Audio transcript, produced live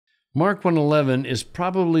Mark 1:11 is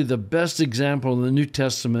probably the best example in the New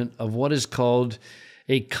Testament of what is called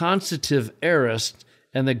a constative aorist,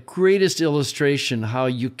 and the greatest illustration how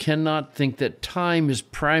you cannot think that time is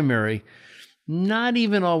primary, not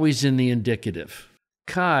even always in the indicative.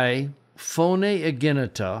 Kai phone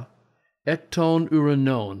agenita ekton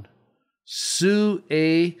uranon, su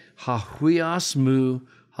e ha huias mu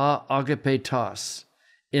ha agapetas,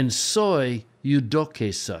 in soi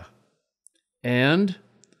eudokesa. And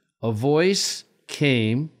a voice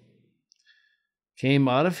came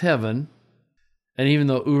out of heaven, and even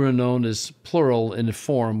though uranon is plural in the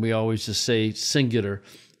form, we always just say singular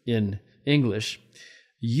in English.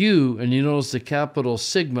 You, and you notice the capital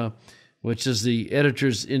sigma, which is the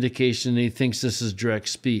editor's indication he thinks this is direct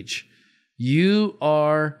speech. You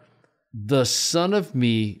are the Son of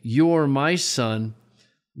me, you are my Son,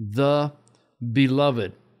 the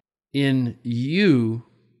beloved. In you,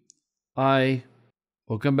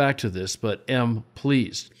 we'll come back to this, but am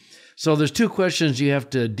pleased. So there's two questions you have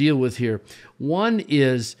to deal with here. One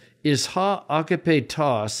is ha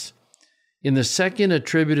agapetos in the second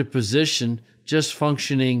attributive position just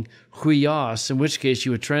functioning huios, in which case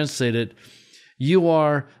you would translate it, you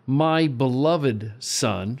are my beloved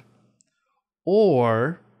Son,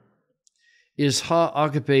 or is ha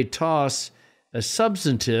agapetos a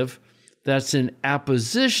substantive that's in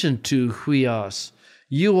apposition to huios,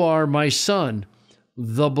 you are my Son,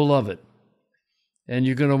 the beloved. And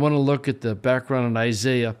you're going to want to look at the background in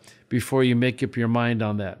Isaiah before you make up your mind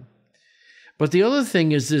on that. But the other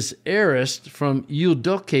thing is this aorist from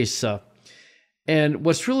eudokesa. And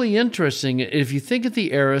what's really interesting, if you think of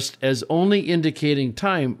the aorist as only indicating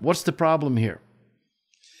time, what's the problem here?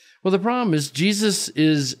 Well, the problem is Jesus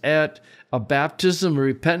is at a baptism of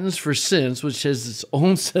repentance for sins, which has its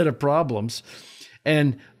own set of problems.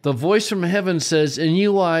 And the voice from heaven says, in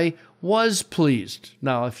you I was pleased.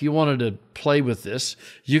 Now, if you wanted to play with this,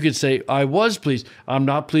 you could say, I was pleased. I'm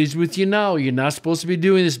not pleased with you now. You're not supposed to be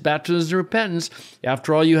doing this baptism of repentance.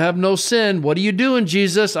 After all, you have no sin. What are you doing,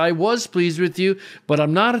 Jesus? I was pleased with you, but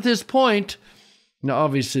I'm not at this point. Now,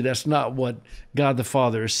 obviously, that's not what God the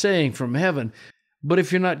Father is saying from heaven. But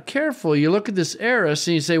if you're not careful, you look at this aorist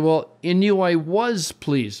and you say, well, in you I was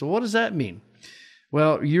pleased. Well, what does that mean?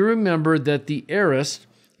 Well, you remember that the aorist,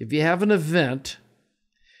 if you have an event,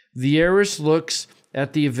 the aorist looks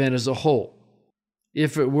at the event as a whole.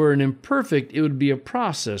 If it were an imperfect, it would be a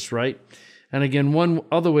process, right? And again, one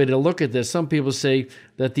other way to look at this, some people say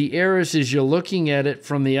that the aorist is you're looking at it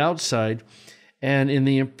from the outside, and in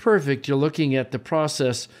the imperfect, you're looking at the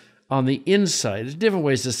process on the inside. There's different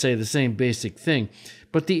ways to say the same basic thing.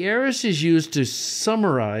 But the aorist is used to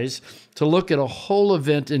summarize, to look at a whole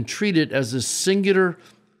event and treat it as a singular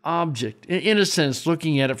object, in a sense,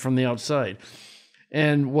 looking at it from the outside.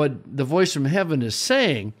 And what the voice from heaven is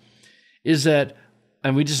saying is that,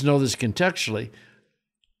 and we just know this contextually,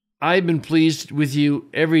 I've been pleased with you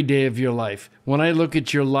every day of your life. When I look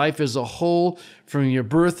at your life as a whole, from your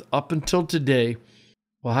birth up until today,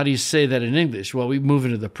 well, how do you say that in English? Well, we move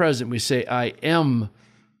into the present. We say, I am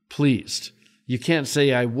pleased. You can't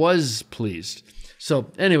say I was pleased. So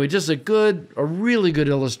anyway, just a really good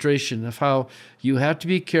illustration of how you have to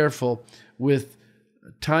be careful with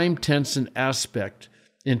time, tense, and aspect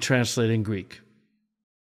in translating Greek.